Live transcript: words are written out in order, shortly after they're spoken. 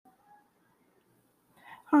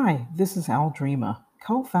Hi, this is Al Dreamer,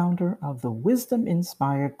 co-founder of the Wisdom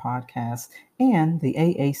Inspired podcast and the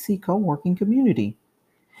AAC co-working community.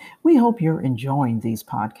 We hope you're enjoying these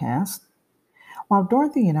podcasts. While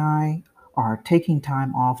Dorothy and I are taking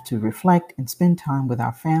time off to reflect and spend time with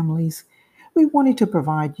our families, we wanted to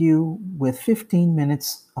provide you with 15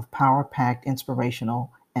 minutes of power-packed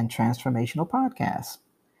inspirational and transformational podcasts.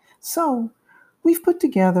 So, we've put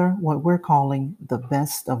together what we're calling the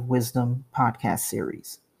Best of Wisdom podcast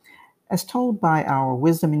series as told by our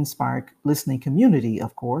wisdom inspired listening community,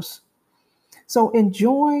 of course. So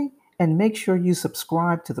enjoy and make sure you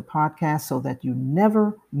subscribe to the podcast so that you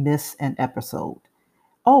never miss an episode.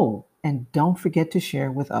 Oh, and don't forget to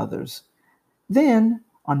share with others. Then,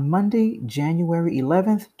 on Monday, January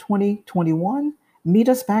 11th, 2021, meet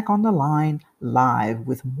us back on the line live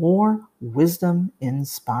with more Wisdom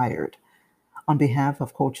Inspired. On behalf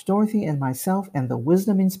of Coach Dorothy and myself and the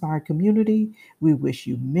Wisdom Inspired community, we wish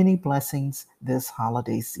you many blessings this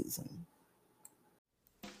holiday season.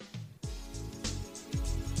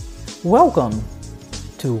 Welcome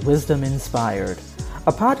to Wisdom Inspired,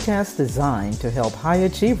 a podcast designed to help high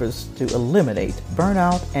achievers to eliminate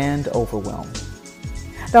burnout and overwhelm.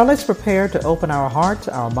 Now let's prepare to open our hearts,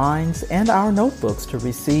 our minds, and our notebooks to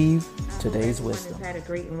receive today's wisdom. Had a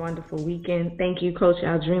great and wonderful weekend. Thank you, Coach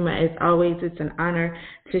Al Dreamer. As always, it's an honor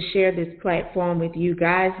to share this platform with you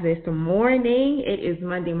guys this morning. It is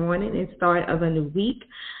Monday morning, the start of a new week.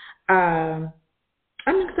 I'm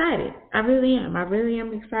excited. I really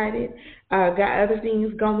am excited. Got other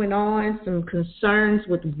things going on, some concerns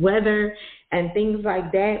with weather and things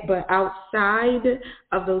like that. But outside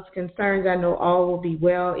of those concerns, I know all will be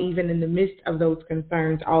well. Even in the midst of those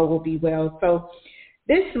concerns, all will be well. So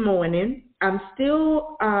this morning, I'm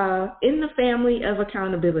still in the family of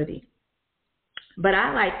accountability. But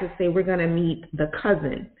I like to say we're going to meet the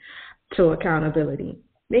cousin to accountability.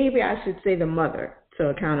 Maybe I should say the mother to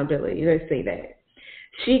accountability. Let's say that.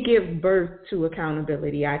 She gives birth to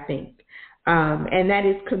accountability, I think, and that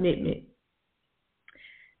is commitment.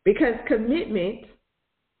 Because commitment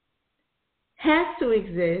has to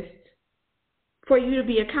exist for you to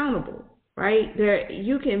be accountable, right?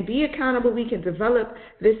 You can be accountable. We can develop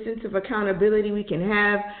this sense of accountability. We can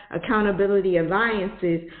have accountability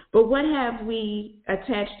alliances. But what have we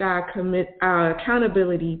attached our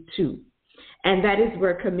accountability to? And that is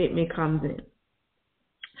where commitment comes in.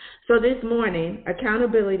 So this morning,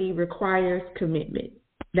 accountability requires commitment.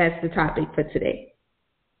 That's the topic for today.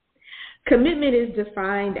 Commitment is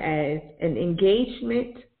defined as an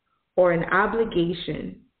engagement or an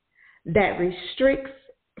obligation that restricts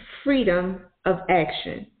freedom of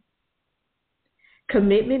action.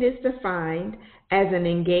 Commitment is defined as an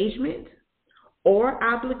engagement or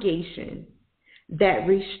obligation that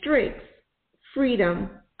restricts freedom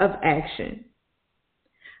of action.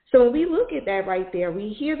 So when we look at that right there, we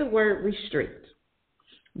hear the word restrict.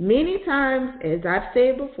 Many times, as I've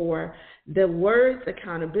said before, the words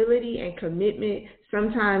accountability and commitment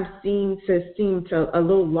sometimes seem to a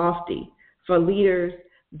little lofty for leaders,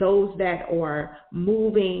 those that are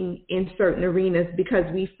moving in certain arenas, because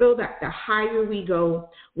we feel that the higher we go,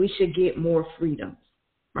 we should get more freedom,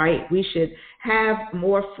 right? We should have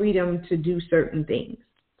more freedom to do certain things.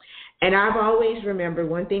 And I've always remembered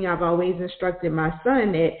one thing I've always instructed my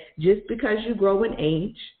son, that just because you grow in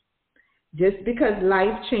age, just because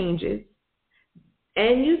life changes,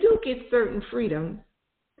 and you do get certain freedom,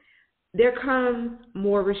 there come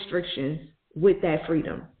more restrictions with that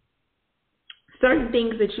freedom. Certain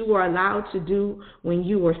things that you were allowed to do when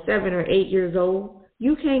you were 7 or 8 years old,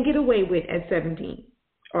 you can't get away with at 17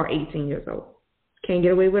 or 18 years old. Can't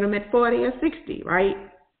get away with them at 40 or 60, right?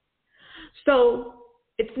 So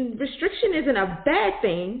restriction isn't a bad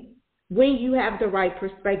thing when you have the right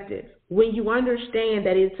perspective, when you understand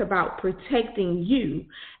that it's about protecting you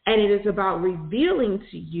and it is about revealing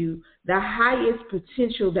to you the highest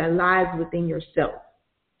potential that lies within yourself.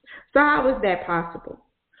 So how is that possible?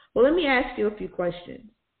 Well, let me ask you a few questions.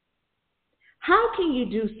 How can you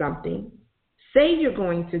do something, say you're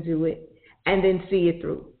going to do it, and then see it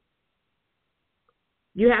through?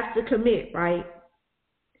 You have to commit, right?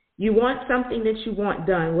 You want something that you want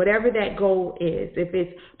done, whatever that goal is. If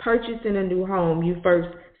it's purchasing a new home, you first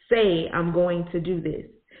say, I'm going to do this.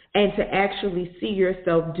 And to actually see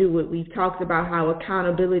yourself do it. We've talked about how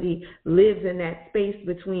accountability lives in that space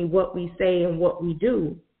between what we say and what we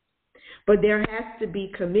do. But there has to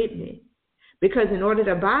be commitment. Because in order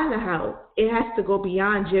to buy the house, it has to go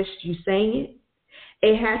beyond just you saying it.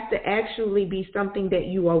 It has to actually be something that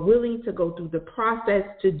you are willing to go through the process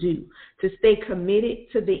to do, to stay committed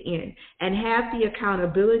to the end, and have the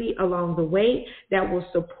accountability along the way that will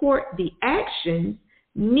support the actions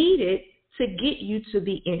needed to get you to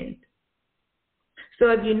the end. So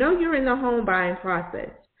if you know you're in the home buying process,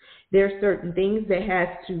 there are certain things that has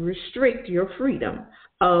to restrict your freedom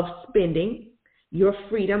of spending, your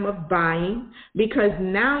freedom of buying, because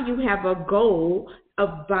now you have a goal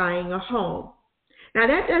of buying a home. Now,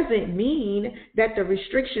 that doesn't mean that the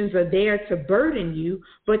restrictions are there to burden you,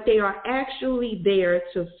 but they are actually there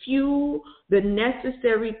to fuel the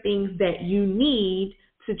necessary things that you need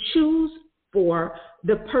to choose for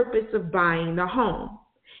the purpose of buying the home.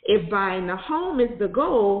 If buying the home is the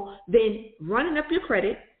goal, then running up your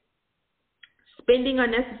credit, spending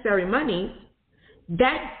unnecessary money,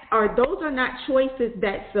 those are not choices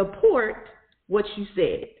that support what you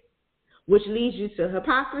said, which leads you to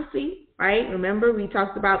hypocrisy, right? Remember, we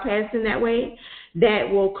talked about passing that way. That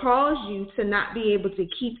will cause you to not be able to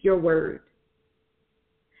keep your word,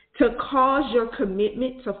 to cause your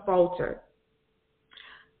commitment to falter.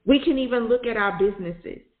 We can even look at our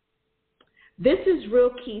businesses. This is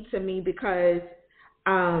real key to me because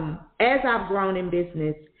as I've grown in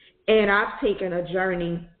business and I've taken a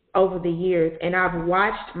journey over the years and I've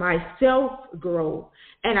watched myself grow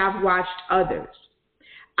and I've watched others,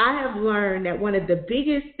 I have learned that one of the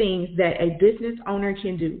biggest things that a business owner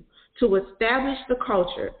can do to establish the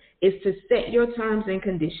culture is to set your terms and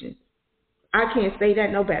conditions. I can't say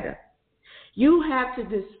that no better. You have to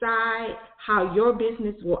decide how your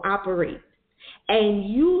business will operate, and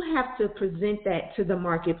you have to present that to the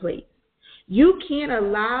marketplace. You can't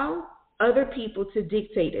allow other people to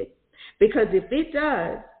dictate it, because if it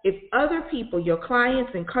does, if other people, your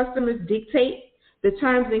clients and customers, dictate the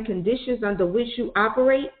terms and conditions under which you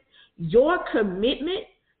operate, your commitment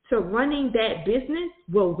to running that business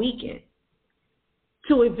will weaken.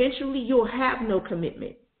 So eventually you'll have no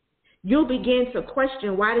commitment. You'll begin to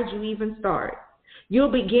question, why did you even start?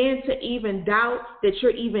 You'll begin to even doubt that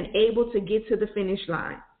you're even able to get to the finish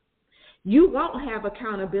line. You won't have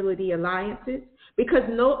accountability alliances because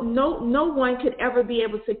no one could ever be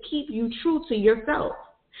able to keep you true to yourself.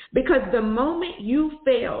 Because the moment you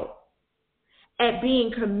fail at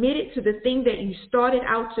being committed to the thing that you started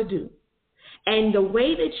out to do, and the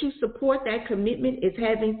way that you support that commitment is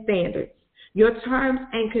having standards, your terms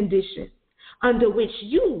and conditions under which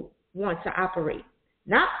you want to operate.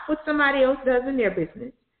 Not what somebody else does in their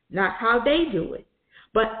business, not how they do it,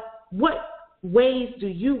 but what ways do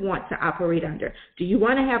you want to operate under? Do you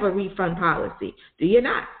want to have a refund policy? Do you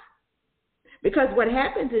not? Because what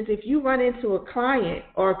happens is if you run into a client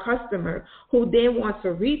or a customer who then wants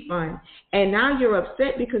a refund, and now you're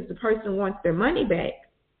upset because the person wants their money back,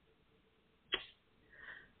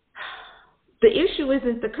 the issue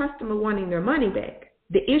isn't the customer wanting their money back.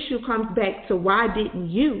 The issue comes back to, why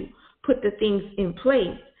didn't you put the things in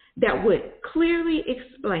place that would clearly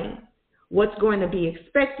explain what's going to be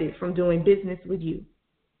expected from doing business with you?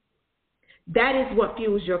 That is what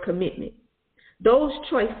fuels your commitment. Those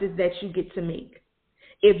choices that you get to make.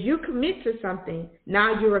 If you commit to something,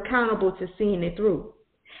 now you're accountable to seeing it through.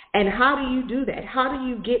 And how do you do that? How do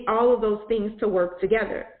you get all of those things to work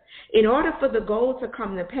together? In order for the goal to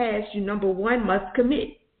come to pass, you, number one, must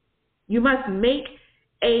commit. You must make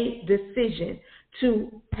a decision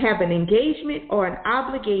to have an engagement or an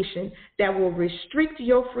obligation that will restrict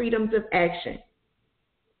your freedoms of action.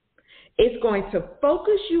 It's going to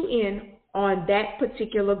focus you in on that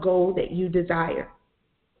particular goal that you desire.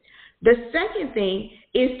 The second thing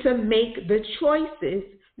is to make the choices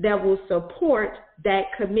that will support that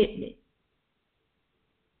commitment.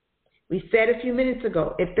 We said a few minutes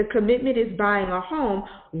ago, if the commitment is buying a home,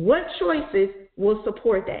 what choices will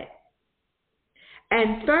support that?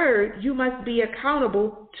 And third, you must be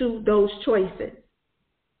accountable to those choices.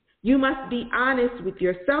 You must be honest with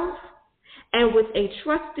yourself and with a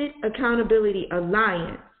trusted accountability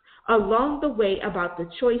alliance along the way about the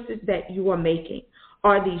choices that you are making.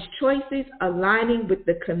 Are these choices aligning with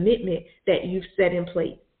the commitment that you've set in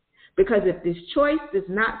place? Because if this choice does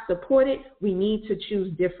not support it, we need to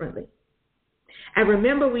choose differently. And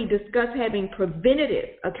remember, we discussed having preventative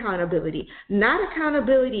accountability, not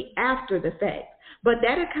accountability after the fact, but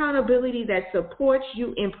that accountability that supports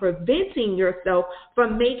you in preventing yourself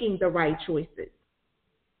from making the right choices.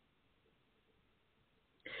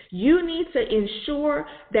 You need to ensure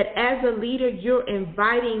that as a leader, you're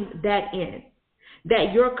inviting that in,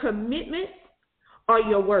 that your commitments are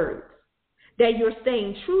your words, that you're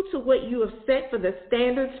staying true to what you have set for the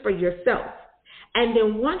standards for yourself. And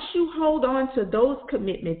then once you hold on to those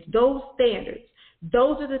commitments, those standards,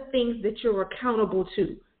 those are the things that you're accountable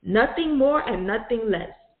to, nothing more and nothing less.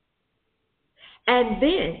 And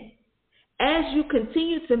then, as you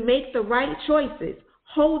continue to make the right choices,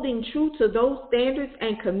 holding true to those standards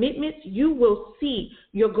and commitments, you will see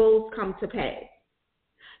your goals come to pass.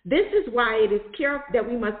 This is why it is that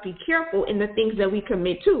we must be careful in the things that we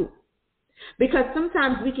commit to, because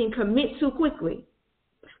sometimes we can commit too quickly.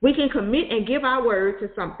 We can commit and give our word to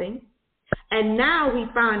something, and now we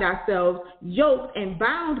find ourselves yoked and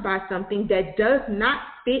bound by something that does not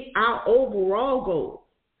fit our overall goals.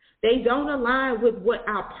 They don't align with what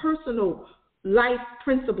our personal life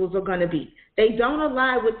principles are going to be. They don't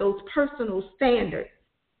align with those personal standards.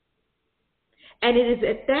 And it is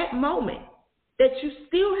at that moment that you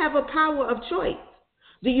still have a power of choice.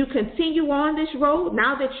 Do you continue on this road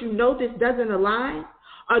now that you know this doesn't align?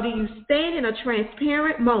 Or do you stand in a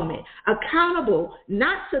transparent moment, accountable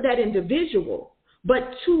not to that individual,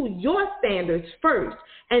 but to your standards first,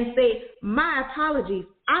 and say, my apologies,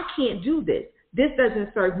 I can't do this. This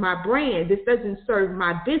doesn't serve my brand. This doesn't serve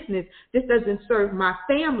my business. This doesn't serve my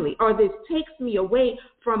family, or this takes me away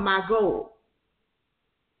from my goal.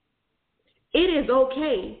 It is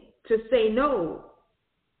okay to say no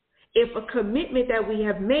if a commitment that we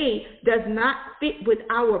have made does not fit with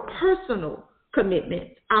our personal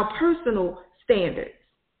commitments, our personal standards.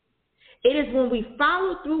 It is when we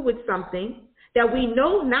follow through with something that we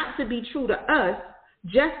know not to be true to us,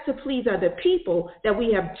 just to please other people, that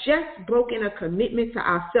we have just broken a commitment to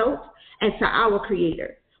ourselves and to our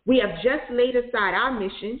Creator. We have just laid aside our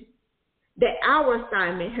mission that our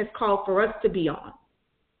assignment has called for us to be on.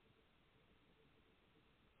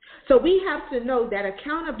 So we have to know that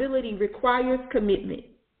accountability requires commitment,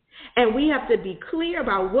 and we have to be clear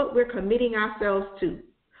about what we're committing ourselves to.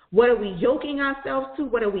 What are we yoking ourselves to?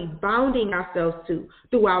 What are we bounding ourselves to?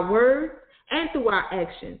 Through our words and through our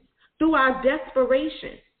actions, through our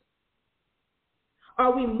desperation.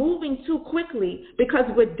 Are we moving too quickly because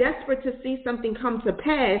we're desperate to see something come to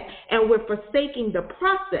pass, and we're forsaking the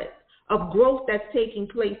process of growth that's taking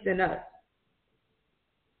place in us?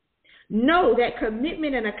 Know that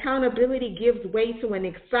commitment and accountability gives way to an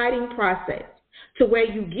exciting process, to where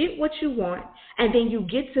you get what you want, and then you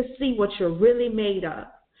get to see what you're really made of.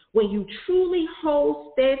 When you truly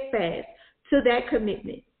hold steadfast to that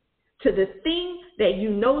commitment, to the thing that you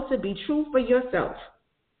know to be true for yourself,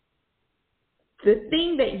 the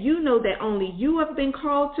thing that you know that only you have been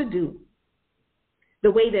called to do,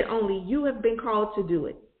 the way that only you have been called to do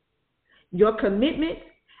it. Your commitment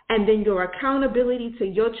and then your accountability to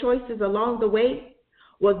your choices along the way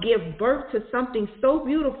will give birth to something so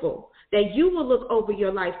beautiful that you will look over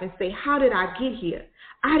your life and say, how did I get here?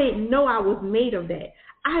 I didn't know I was made of that.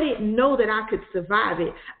 I didn't know that I could survive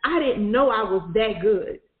it. I didn't know I was that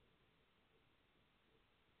good.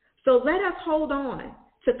 So let us hold on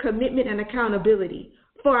to commitment and accountability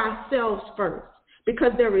for ourselves first,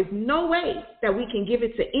 because there is no way that we can give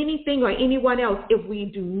it to anything or anyone else if we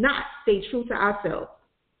do not stay true to ourselves.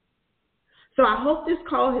 So I hope this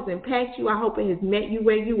call has impacted you. I hope it has met you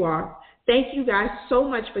where you are. Thank you guys so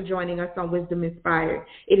much for joining us on Wisdom Inspired.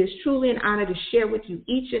 It is truly an honor to share with you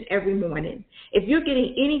each and every morning. If you're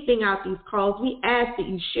getting anything out these calls, we ask that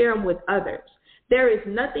you share them with others. There is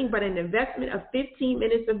nothing but an investment of 15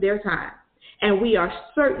 minutes of their time, and we are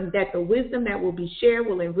certain that the wisdom that will be shared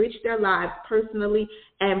will enrich their lives personally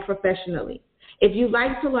and professionally. If you'd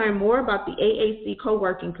like to learn more about the AAC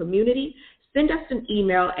co-working community, send us an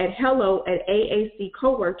email at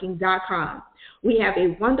hello@aaccoworking.com. We have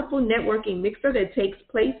a wonderful networking mixer that takes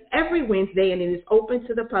place every Wednesday, and it is open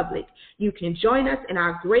to the public. You can join us in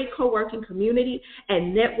our great co-working community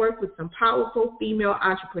and network with some powerful female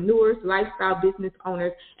entrepreneurs, lifestyle business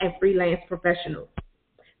owners, and freelance professionals.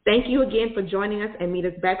 Thank you again for joining us, and meet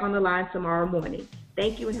us back on the line tomorrow morning.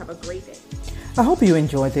 Thank you and have a great day. I hope you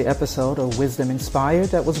enjoyed the episode of Wisdom Inspired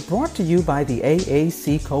that was brought to you by the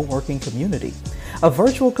AAC Co-working Community, a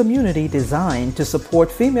virtual community designed to support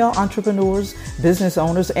female entrepreneurs, business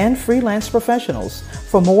owners, and freelance professionals.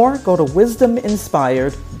 For more, go to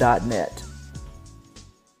wisdominspired.net.